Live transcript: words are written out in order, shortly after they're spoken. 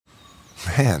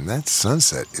Man, that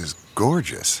sunset is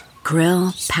gorgeous.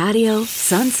 Grill, patio,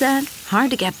 sunset.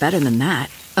 Hard to get better than that.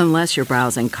 Unless you're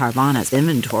browsing Carvana's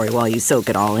inventory while you soak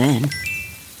it all in.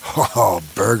 Oh,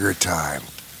 burger time.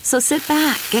 So sit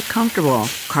back, get comfortable.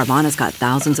 Carvana's got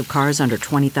thousands of cars under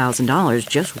 $20,000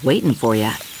 just waiting for you.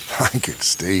 I could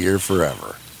stay here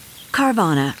forever.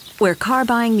 Carvana, where car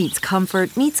buying meets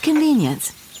comfort meets convenience.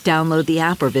 Download the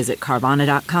app or visit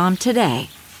Carvana.com today.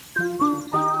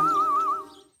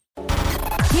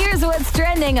 Here's what's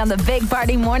trending on the Big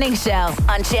Party Morning Show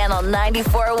on Channel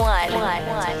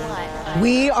 94.1.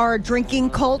 We are drinking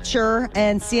culture,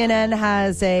 and CNN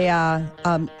has a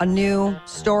new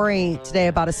story today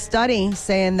about a study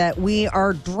saying that we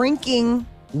are drinking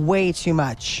way too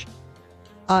much.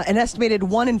 An estimated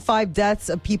 1 in 5 deaths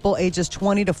of people ages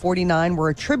 20 to 49 were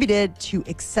attributed to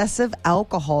excessive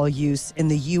alcohol use in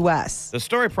the U.S. The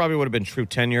story probably would have been true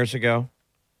 10 years ago,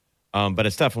 but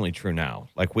it's definitely true now.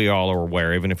 Like, we all are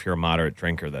aware, even if you're a moderate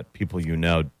drinker, that people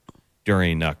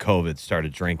during COVID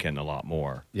started drinking a lot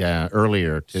more. Yeah,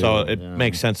 earlier, too. So it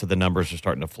makes sense that the numbers are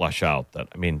starting to flush out.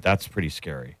 That's pretty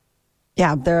scary.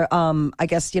 Yeah, they're, I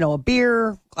guess, a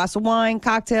beer, glass of wine,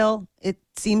 cocktail, it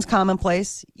seems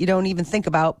commonplace. You don't even think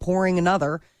about pouring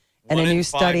another. And a new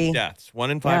study.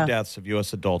 1 in 5 deaths of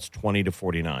U.S. adults 20 to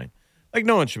 49. Like,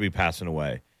 no one should be passing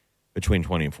away between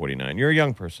 20 and 49. You're a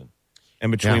young person.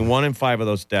 And between 1 in 5 of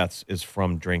those deaths is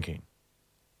from drinking.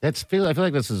 I feel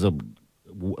like this is a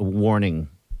warning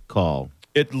call.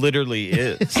 It literally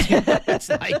is. It's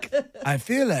like, I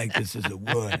feel like this is a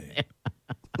warning.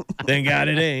 Thank God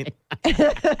it ain't.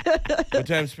 What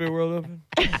time Spirit World open?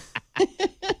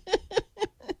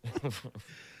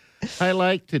 I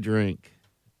like to drink.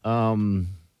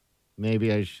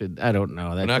 Maybe I should. I don't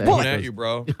know. I'm not coming at you,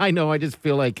 bro. I know. I just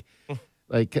feel like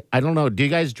I don't know. Do you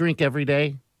guys drink every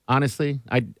day? Honestly,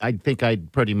 I think I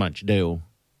pretty much do.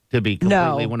 To be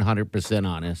completely 100%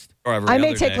 honest. Or every I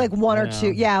may other take day. like one or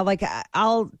two. Yeah, like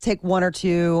I'll take one or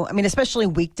two. I mean, especially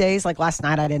weekdays. Like last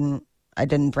night, I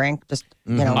didn't drink. Just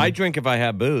I drink if I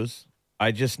have booze.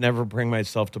 I just never bring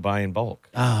myself to buy in bulk.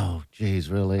 Oh, geez,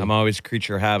 really? I'm always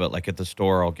creature habit. Like at the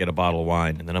store, I'll get a bottle of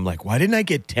wine, and then I'm like, why didn't I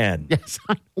get 10? Yes,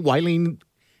 Wileen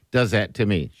does that to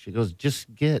me. She goes,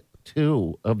 just get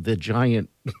 2 of the giant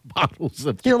bottles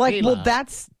of You're tequila. like, well,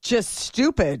 that's just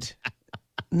stupid.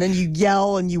 And then you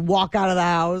yell and you walk out of the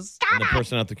house. And the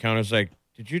person at the counter is like,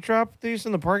 did you drop these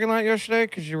in the parking lot yesterday?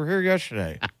 Because you were here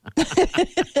yesterday.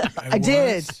 I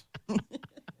did.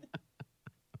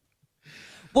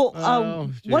 Well,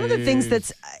 one of the things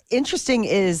that's interesting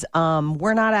is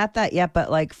we're not at that yet,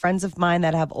 but like friends of mine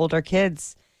that have older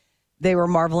kids, they were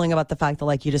marveling about the fact that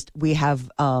like we have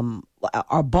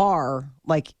our bar,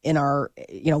 like in our,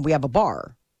 we have a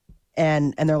bar.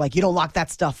 And they're like, you don't lock that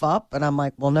stuff up? And I'm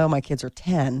like, well, no, my kids are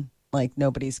 10. Like,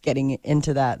 nobody's getting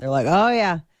into that. They're like, oh,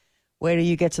 yeah. Wait till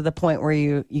you get to the point where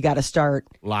you got to start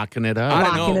locking it up. I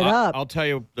don't locking know. it up. I'll tell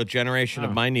you, the generation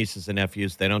of my nieces and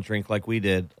nephews, they don't drink like we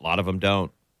did. A lot of them don't.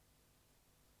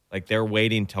 Like, they're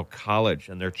waiting till college,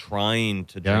 and they're trying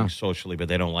to drink socially, but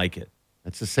they don't like it.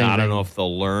 That's the same I don't thing. know if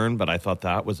they'll learn, but I thought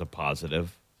that was a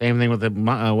positive. Same thing with the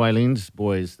Wileen's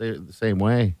boys. They're the same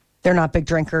way. They're not big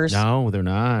drinkers. No, they're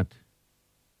not.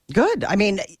 Good. I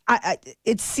mean,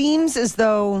 it seems as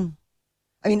though,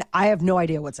 I have no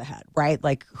idea what's ahead, right?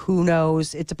 Like, who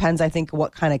knows? It depends, I think,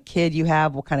 what kind of kid you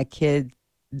have, what kind of kid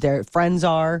their friends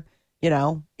are,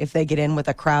 if they get in with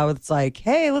a crowd that's like,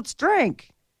 hey, let's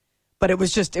drink. But it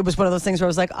was one of those things where I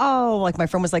was like, oh, like my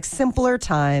friend was like, simpler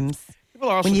times.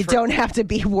 When you don't have to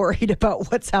be worried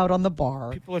about what's out on the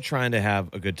bar. People are trying to have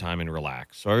a good time and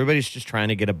relax. So everybody's just trying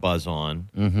to get a buzz on.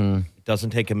 Mm-hmm. It doesn't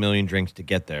take a million drinks to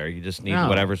get there. You just need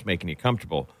whatever's making you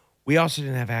comfortable. We also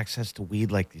didn't have access to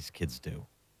weed like these kids do.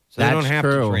 So they don't have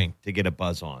to drink to get a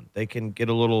buzz on. They can get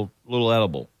a little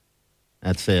edible.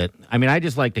 That's it. I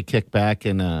just like to kick back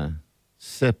and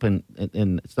sip, and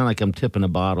it's not like I'm tipping a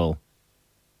bottle.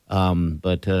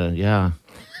 But yeah.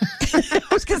 I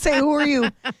was going to say, who are you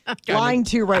lying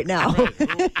to right now?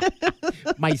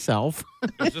 Myself.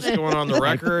 Is this going on the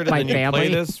record My and then family. you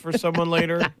play this for someone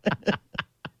later?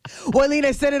 Wileen,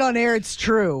 I said it on air. It's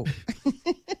true.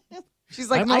 She's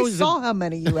like, I always saw how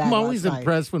many you had I'm always last night.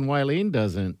 impressed when Wileen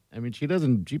doesn't.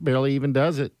 She barely even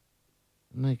does it.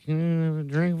 I'm like, have a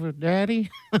drink with Daddy?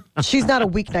 She's not a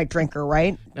weeknight drinker,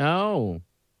 right? No.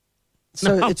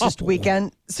 So it's just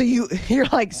weekend. So you're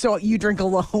like, so you drink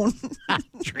alone?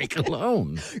 Drink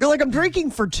alone. You're like, I'm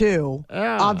drinking for 2,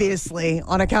 Yeah. obviously,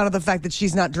 on account of the fact that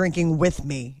she's not drinking with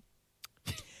me.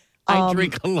 I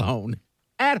drink alone.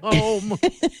 At home.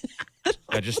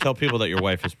 Yeah, just tell people that your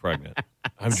wife is pregnant.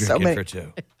 I'm So drinking many- for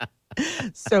 2.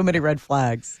 So many red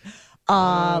flags.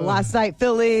 Last night,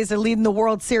 Phillies are leading the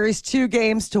World Series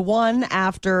 2-1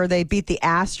 after they beat the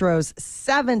Astros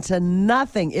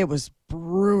 7-0. It was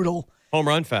brutal. Home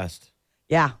run fest.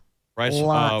 Yeah.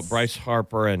 Bryce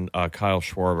Harper and Kyle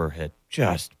Schwarber hit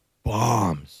just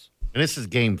bombs. And this is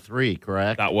game 3,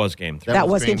 correct? That was game 3. That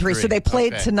was game 3. So they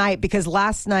played tonight because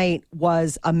last night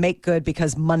was a make good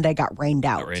because Monday got rained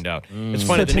out. It's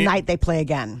funny. So tonight they play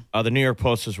again. The New York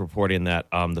Post is reporting that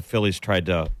the Phillies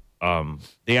the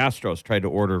Astros tried to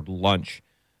order lunch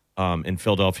in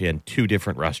Philadelphia in 2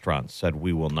 different restaurants, said,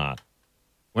 we will not.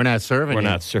 We're not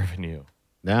serving you.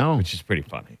 No. Which is pretty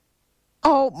funny.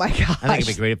 Oh, my gosh. I think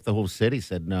it'd be great if the whole city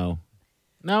said no.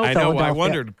 No, I know. I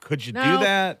wondered, could you do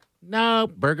that? No,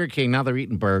 Burger King. Now they're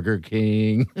eating Burger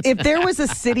King. If there was a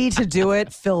city to do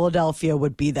it, Philadelphia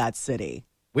would be that city.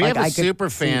 We have a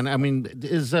super fan. I mean,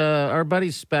 is our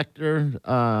buddy Spectre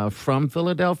from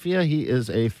Philadelphia? He is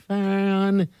a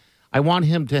fan. I want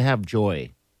him to have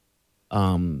joy,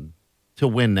 to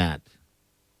win that,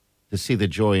 to see the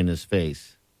joy in his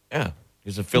face. Yeah,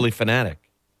 he's a Philly fanatic.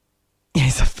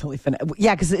 He's a Philly fanatic.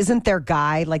 Yeah, because isn't their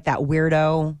guy like that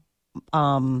weirdo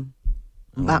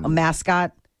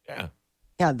mascot? Yeah.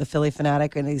 Yeah, the Philly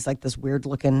fanatic, and he's like this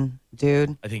weird-looking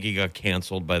dude. I think he got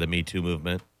canceled by the Me Too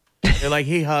movement. They're like,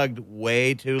 he hugged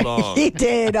way too long. He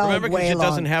did. Remember, because it long.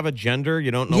 doesn't have a gender.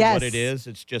 You don't know what it is.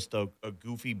 It's just a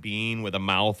goofy bean with a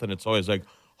mouth, and it's always like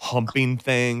humping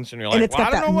things. And you're like,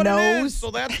 I don't know what it is,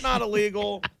 so that's not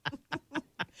illegal.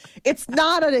 It's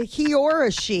not a he or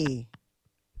a she.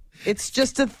 It's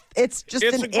just a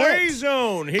gray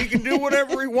zone. He can do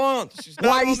whatever he wants. He's not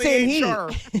Why are you saying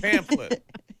HR pamphlet.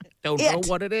 Don't know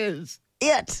what it is.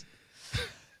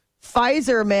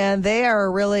 Pfizer, man, they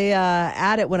are really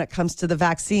at it when it comes to the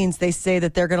vaccines. They say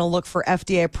that they're going to look for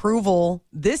FDA approval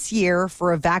this year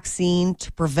for a vaccine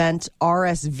to prevent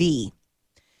RSV.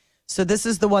 So this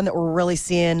is the one that we're really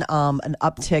seeing an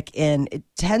uptick in. It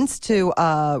tends to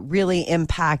really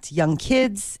impact young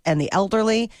kids and the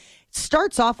elderly. It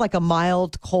starts off like a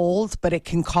mild cold, but it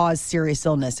can cause serious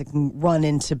illness. It can run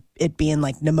into it being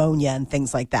like pneumonia and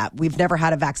things like that. We've never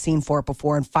had a vaccine for it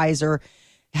before, and Pfizer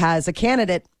has a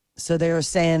candidate. So they're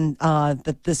saying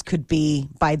that this could be,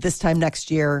 by this time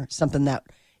next year, something that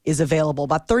is available.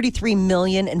 About 33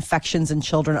 million infections in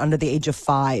children under the age of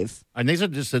 5. And this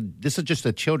is just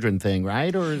a children thing,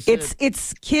 right? Or is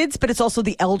it's kids, but it's also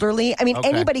the elderly. I mean,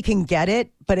 anybody can get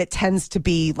it, but it tends to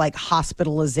be like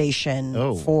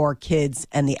hospitalization for kids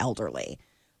and the elderly.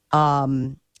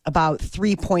 About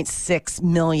 3.6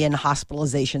 million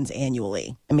hospitalizations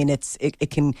annually. I mean, it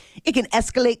can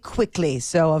escalate quickly.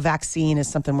 So a vaccine is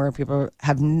something where people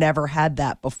have never had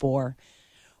that before.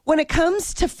 When it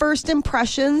comes to first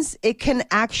impressions, it can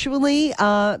actually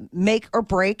make or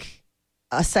break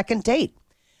a second date.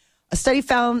 A study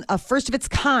found a first of its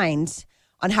kind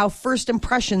on how first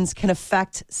impressions can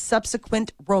affect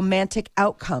subsequent romantic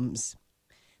outcomes.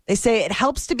 They say it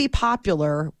helps to be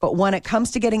popular, but when it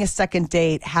comes to getting a second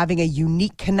date, having a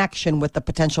unique connection with the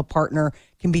potential partner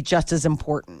can be just as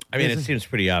important. I mean, it seems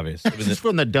pretty obvious. This is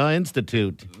from the Duh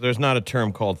Institute. There's not a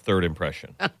term called third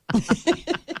impression.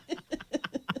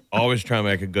 Always try to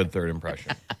make a good third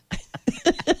impression.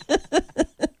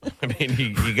 I mean,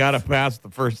 you got to pass the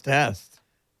first test.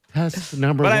 Test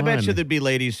number one. But I bet you there'd be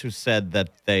ladies who said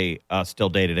that they still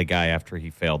dated a guy after he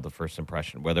failed the first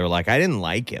impression, where they're like, I didn't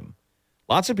like him.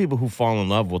 Lots of people who fall in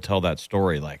love will tell that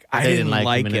story. Like, I didn't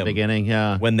like him in the beginning,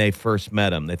 when they first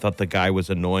met him. They thought the guy was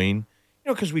annoying.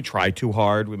 You know, because we try too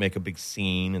hard. We make a big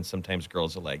scene, and sometimes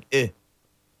girls are like, eh.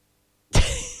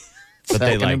 But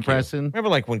they like impression. Remember,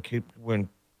 like, when you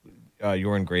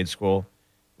were in grade school,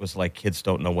 it was like kids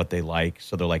don't know what they like,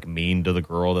 so they're, like, mean to the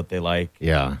girl that they like.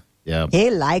 Yeah, yeah. He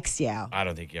likes you. I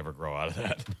don't think you ever grow out of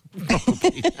that.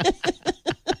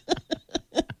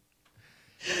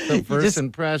 The first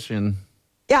impression.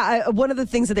 Yeah, one of the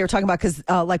things that they were talking about, because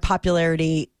like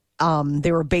popularity,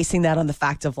 they were basing that on the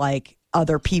fact of like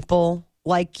other people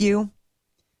like you.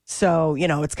 So, you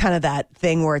know, it's kind of that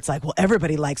thing where it's like, well,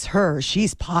 everybody likes her.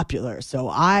 She's popular. So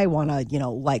I want to,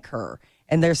 like her.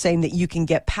 And they're saying that you can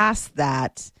get past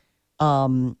that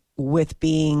with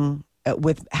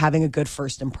having a good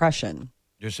first impression.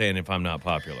 You're saying if I'm not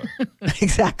popular.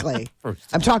 Exactly.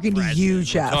 I'm talking to you,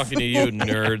 Jeff. I'm talking to you,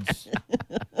 nerds.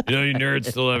 You nerds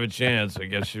still have a chance. I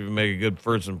guess you make a good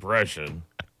first impression.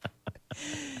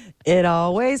 It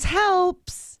always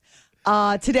helps.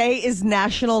 Today is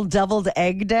National Deviled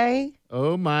Egg Day.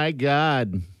 Oh, my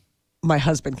God. My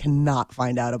husband cannot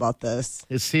find out about this.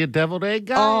 Is he a deviled egg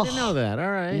guy? I didn't know that.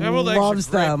 All right. Deviled eggs Loves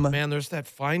are great, them. but man, there's that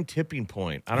fine tipping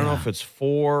point. I don't know if it's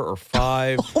 4 or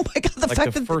 5. Oh my God,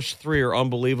 The first 3 are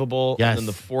unbelievable. Yes. And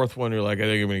then the 4th one, you're like, I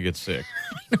think I'm going to get sick.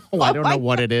 I don't know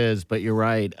what it is, but you're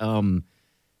right.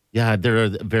 Yeah, they're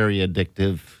very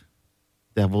addictive.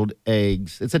 Deviled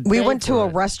eggs. We went to a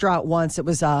restaurant once. It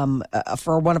was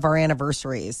for one of our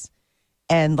anniversaries.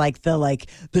 And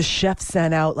the chef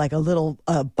sent out like a little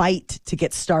bite to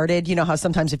get started. You know how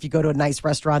sometimes if you go to a nice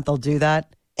restaurant, they'll do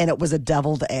that. And it was a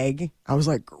deviled egg. I was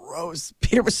like, gross.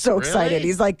 Peter was so excited.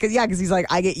 He's like, yeah, because he's like,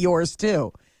 I get yours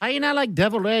too. How you not like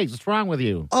deviled eggs? What's wrong with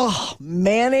you? Oh,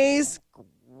 mayonnaise.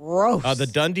 Gross. The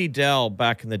Dundee Dell,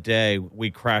 back in the day,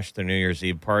 we crashed their New Year's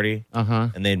Eve party.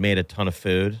 And they'd made a ton of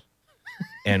food.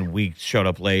 And we showed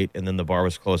up late. And then the bar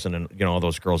was closing. And, all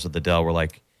those girls at the Dell were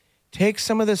like, take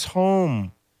some of this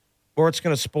home or it's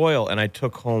going to spoil. And I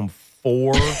took home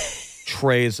 4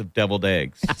 trays of deviled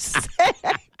eggs.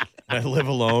 I live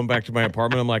alone back to my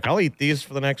apartment. I'm like, I'll eat these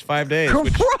for the next 5 days,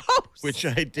 which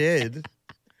I did.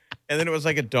 And then it was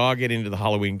like a dog getting into the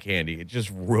Halloween candy. It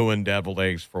just ruined deviled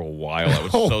eggs for a while. I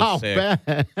was so sick.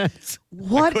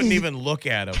 I couldn't even look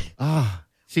at them.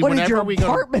 See, what did your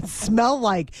apartment smell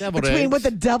like? Between what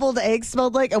the deviled eggs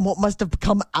smelled like and what must have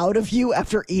come out of you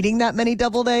after eating that many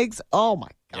deviled eggs? Oh, my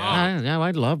God. Yeah,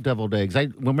 I love deviled eggs.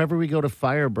 Whenever we go to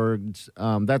Firebirds,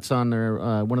 that's on their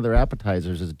one of their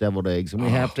appetizers is deviled eggs, and we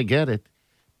have to get it.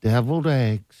 Deviled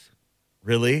eggs.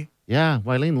 Really? Yeah,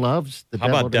 Wileen loves the deviled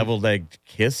eggs. How about deviled egg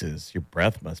kisses? Your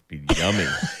breath must be yummy.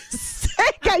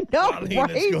 Sick, I know, Wileen, right?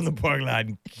 Let's go in the parking lot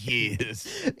and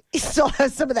kiss. You still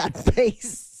have some of that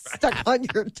base stuck on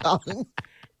your tongue.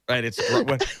 Right, it's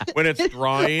when it's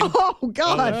drying. Oh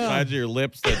God! On the sides of your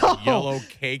lips, that yellow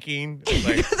caking.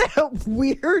 Like, that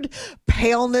weird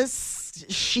paleness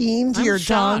sheen to your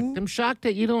tongue. I'm shocked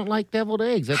that you don't like deviled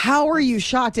eggs. How are you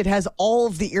shocked? It has all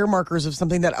of the ear markers of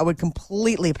something that I would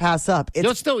completely pass up.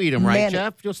 You'll still eat them, right,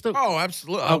 Jeff? You'll still. Oh,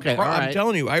 absolutely. Okay, all right. I'm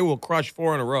telling you, I will crush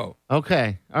 4 in a row.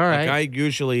 Okay, all right. Like I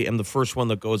usually am the first one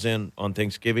that goes in on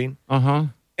Thanksgiving.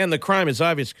 And the crime is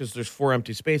obvious because there's 4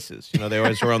 empty spaces. They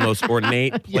always are on those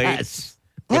ornate plates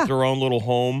with their own little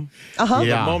home.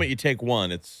 The moment you take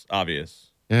one, it's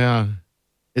obvious. Yeah.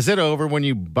 Is it over when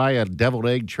you buy a deviled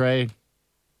egg tray?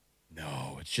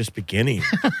 No, it's just beginning.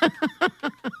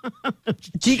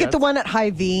 Do you get the one at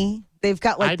Hy-Vee? They've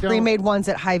got pre-made ones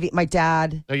at Hy-Vee. My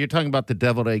dad. Oh, you're talking about the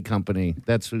deviled egg company.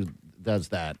 That's who does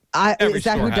that. Is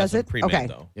that who does it? Okay.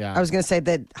 Though. Yeah. I was going to say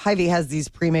that Hy-Vee has these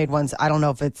pre-made ones. I don't know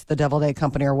if it's the deviled egg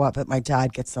company or what, but my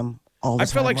dad gets them all the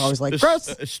time. I feel like I was like,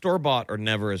 gross. Store-bought are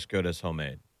never as good as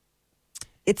homemade.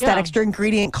 It's that extra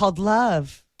ingredient called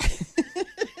love.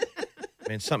 I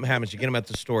mean, something happens. You get them at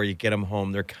the store. You get them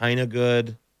home. They're kind of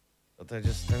good, but they're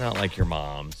not like your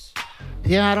mom's.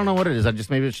 Yeah, I don't know what it is.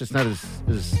 Maybe it's just not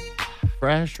as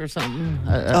fresh or something.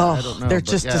 I don't know. They're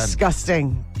just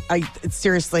disgusting.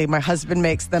 Seriously, my husband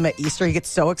makes them at Easter. He gets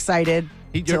so excited.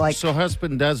 So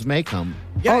husband does make them.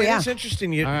 Yeah, it's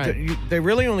interesting. They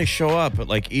really only show up at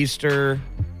like Easter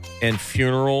and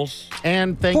funerals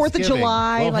and Thanksgiving. 4th of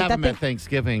July. We'll have them at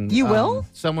Thanksgiving. You will?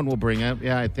 Someone will bring it.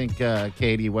 Yeah, I think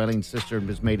Katie, Welling's sister,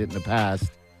 has made it in the past.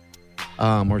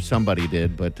 Or somebody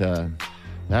did. But,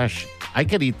 gosh, I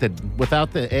could eat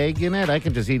without the egg in it. I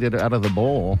can just eat it out of the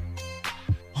bowl.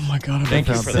 Oh, my God. Thank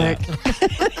you for sick.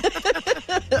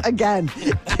 That. Again,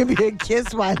 give me a kiss,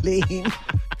 Wileen.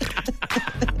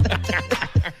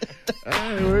 All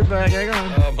right, we're back. Hang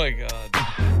on. Oh, my God.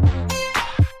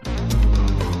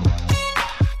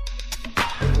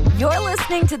 You're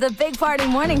listening to the Big Party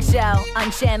Morning Show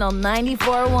on Channel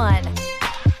 94.1.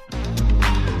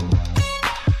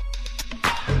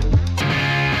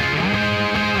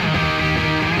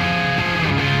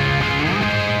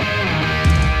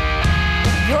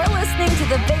 You're listening to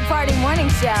the Big Party Morning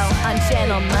Show on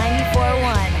Channel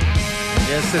 94.1.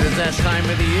 Yes, it is that time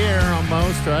of the year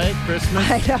almost, right? Christmas?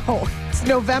 I know. It's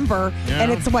November,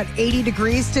 and it's, 80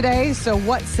 degrees today? So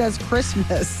what says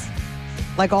Christmas?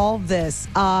 Like all of this.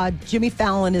 Jimmy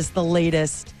Fallon is the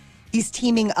latest. He's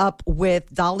teaming up with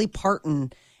Dolly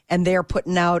Parton, and they're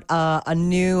putting out a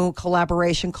new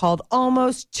collaboration called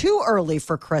Almost Too Early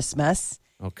for Christmas.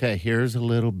 Okay, here's a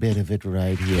little bit of it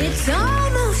right here. It's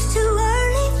almost too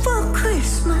early for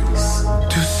Christmas.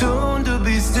 Too soon to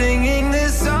be singing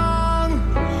this song.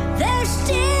 There's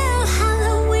still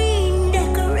Halloween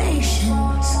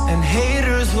decorations, and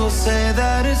haters will say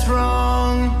that it's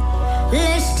wrong.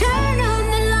 Let's turn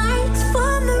on the lights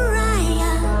for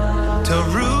Mariah. Tell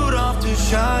Rudolph to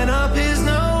shine up his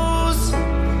nose.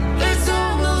 It's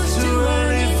almost too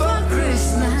early for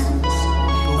Christmas.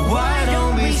 But why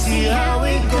don't we see how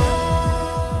it goes?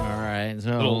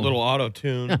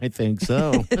 auto-tune. I think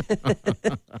so.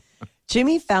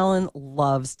 Jimmy Fallon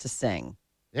loves to sing.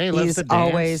 Yeah, he loves He's to dance,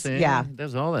 always- sing, yeah.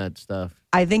 does all that stuff.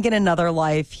 I think in another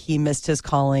life, he missed his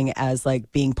calling as like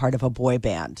being part of a boy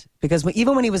band. Because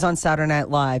even when he was on Saturday Night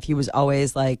Live, he was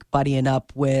always like buddying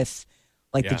up with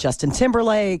like the Yeah. Justin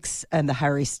Timberlakes and the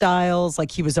Harry Styles.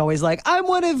 Like he was always like, I'm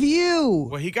one of you.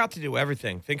 Well, he got to do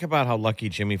everything. Think about how lucky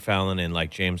Jimmy Fallon and like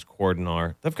James Corden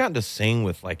are. They've gotten to sing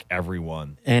with like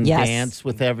everyone. And Yes. dance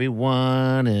with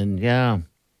everyone. And yeah,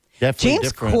 definitely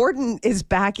James different. Corden is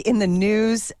back in the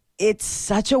news. It's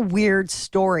such a weird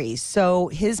story. So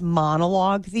his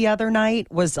monologue the other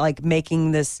night was like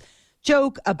making this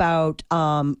joke about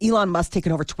Elon Musk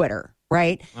taking over Twitter,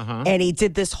 right? And he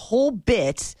did this whole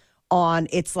bit on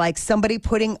it's like somebody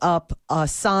putting up a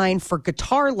sign for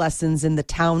guitar lessons in the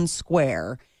town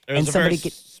square. It was a somebody very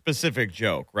specific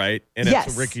joke, right? And Yes.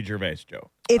 it's a Ricky Gervais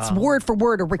joke. it's word for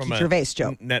word a Ricky From a Gervais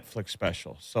joke. Netflix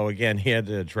special. So again, he had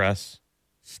to address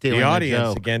Stealing the audience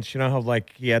joke. against, you know how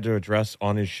like he had to address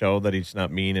on his show that he's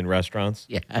not mean in restaurants?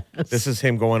 Yes. This is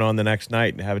him going on the next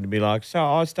night and having to be like, so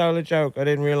I stole a joke. I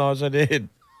didn't realize I did.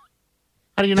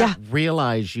 How do you not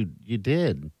realize you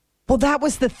did? Well, that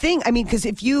was the thing. I mean, because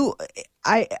if you,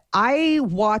 I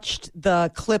watched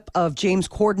the clip of James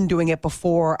Corden doing it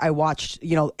before I watched,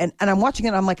 you know, and I'm watching it.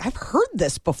 And I'm like, I've heard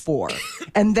this before.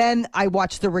 And then I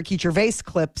watched the Ricky Gervais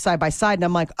clip side by side, and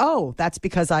I'm like, oh, that's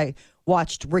because I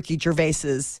watched Ricky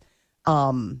Gervais's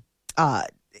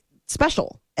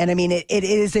special. And I mean, it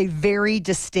is a very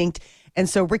distinct. And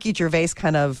so Ricky Gervais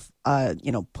kind of,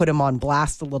 put him on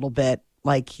blast a little bit.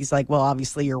 Like he's like, well,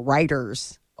 obviously your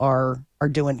writers are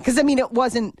doing, because I mean, it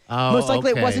wasn't most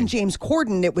likely it okay. wasn't James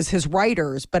Corden, it was his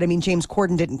writers. But I mean, James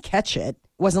Corden didn't catch it. It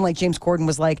wasn't like James Corden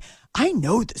was like, I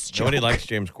know this joke. Nobody likes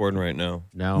James Corden right now.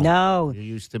 No. You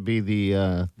used to be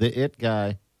the it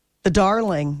guy. The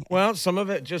darling. Well, some of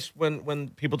it just when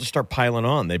people just start piling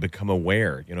on, they become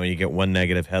aware. You know, you get one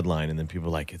negative headline, and then people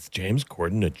are like, "It's James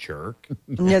Corden, a jerk."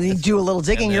 You do a little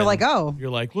digging, And you're then like, oh. you're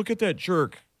like, look at that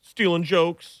jerk stealing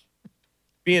jokes,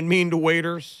 being mean to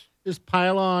waiters. Just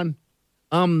pile on.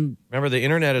 Remember, the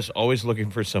internet is always looking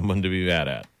for someone to be mad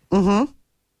at. Yeah.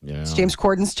 It's James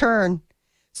Corden's turn.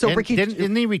 So And Ricky,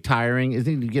 isn't he retiring?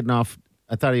 Isn't he getting off?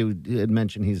 I thought he had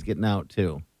mentioned he's getting out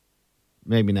too.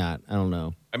 Maybe not. I don't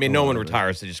know. I mean, no one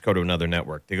retires; they just go to another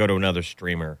network. They go to another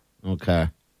streamer. Okay.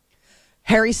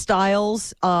 Harry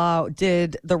Styles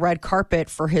did the red carpet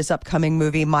for his upcoming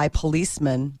movie, My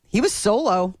Policeman. He was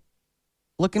solo,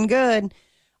 looking good.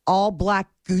 All black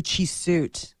Gucci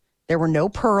suit. There were no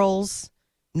pearls,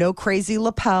 no crazy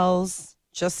lapels,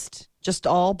 just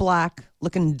all black,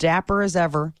 looking dapper as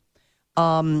ever.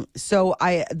 So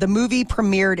the movie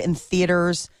premiered in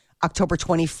theaters October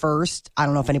 21st. I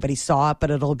don't know if anybody saw it, but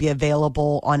it'll be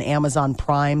available on Amazon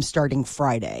Prime starting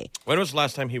Friday. When was the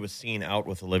last time he was seen out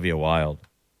with Olivia Wilde?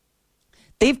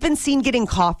 They've been seen getting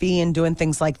coffee and doing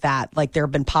things like that. Like there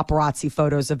have been paparazzi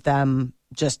photos of them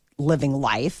just living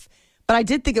life. But I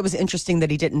did think it was interesting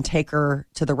that he didn't take her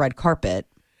to the red carpet.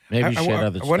 Maybe she had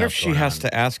other I wonder if stuff she going has on.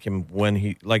 to ask him when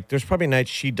he, like, there's probably nights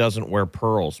she doesn't wear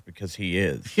pearls because he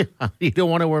is. You don't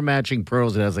want to wear matching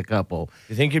pearls as a couple.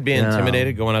 You think you'd be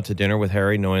intimidated going out to dinner with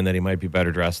Harry knowing that he might be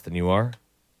better dressed than you are?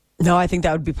 No, I think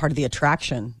that would be part of the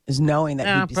attraction, is knowing that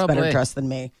he'd be better probably. dressed than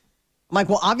me. I'm like,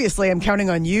 well, obviously I'm counting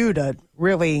on you to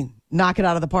really knock it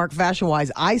out of the park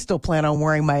fashion-wise. I still plan on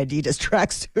wearing my Adidas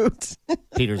tracksuit.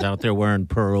 Peter's out there wearing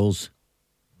pearls.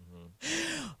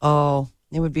 Oh,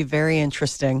 it would be very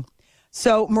interesting.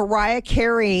 So Mariah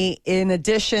Carey, in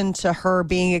addition to her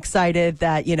being excited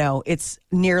that, you know, it's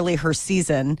nearly her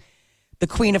season, the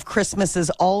Queen of Christmas is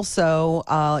also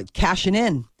cashing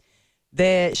in.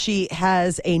 She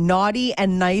has a naughty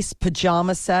and nice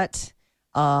pajama set,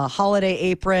 holiday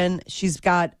apron. She's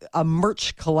got a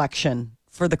merch collection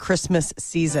for the Christmas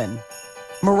season.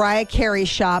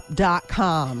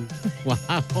 MariahCareyShop.com.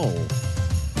 Wow.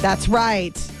 That's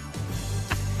right.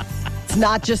 It's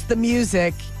not just the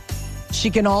music. She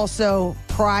can also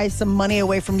pry some money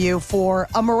away from you for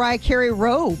a Mariah Carey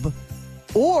robe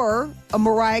or a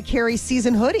Mariah Carey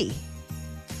season hoodie.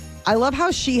 I love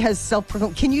how she has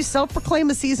self-proclaimed. Can you self-proclaim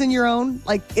a season your own?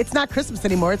 Like, it's not Christmas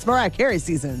anymore. It's Mariah Carey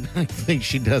season. I think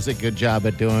she does a good job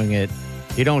at doing it.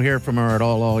 You don't hear from her at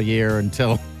all year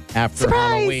until after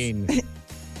Surprise! Halloween. And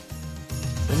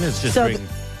it's just So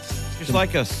She's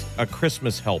like a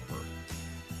Christmas helper,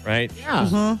 right?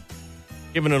 yeah.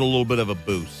 Giving it a little bit of a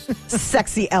boost.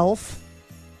 Sexy elf.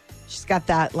 She's got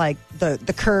that, like, the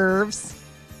curves.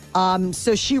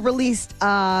 So she released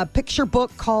a picture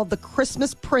book called The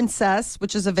Christmas Princess,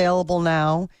 which is available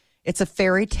now. It's a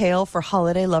fairy tale for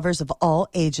holiday lovers of all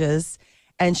ages.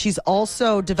 And she's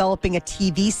also developing a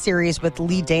TV series with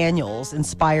Lee Daniels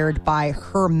inspired by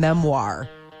her memoir,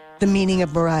 The Meaning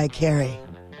of Mariah Carey.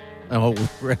 Oh,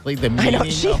 really? The meaning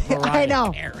of Mariah I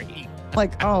know. Carey.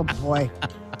 Like, oh boy.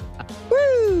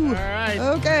 Woo! All right.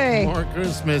 Okay. More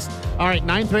Christmas. All right,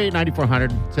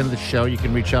 938-9400. Send the show. You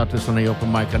can reach out to us on the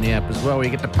open mic on the app as well, where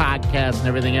you get the podcast and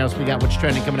everything else. We got What's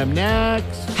Trending coming up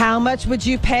next. How much would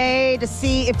you pay to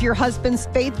see if your husband's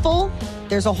faithful?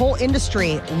 There's a whole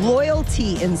industry,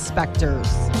 loyalty inspectors.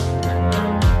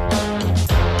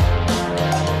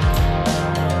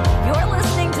 You're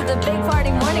listening to the Big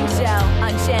Party Morning Show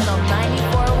on Channel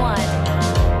 94.1.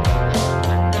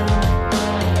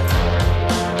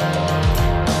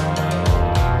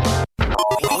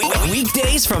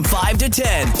 Weekdays from 5 to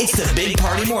 10. It's the Big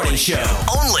Party Morning Show.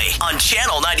 Only on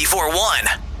Channel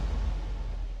 94.1.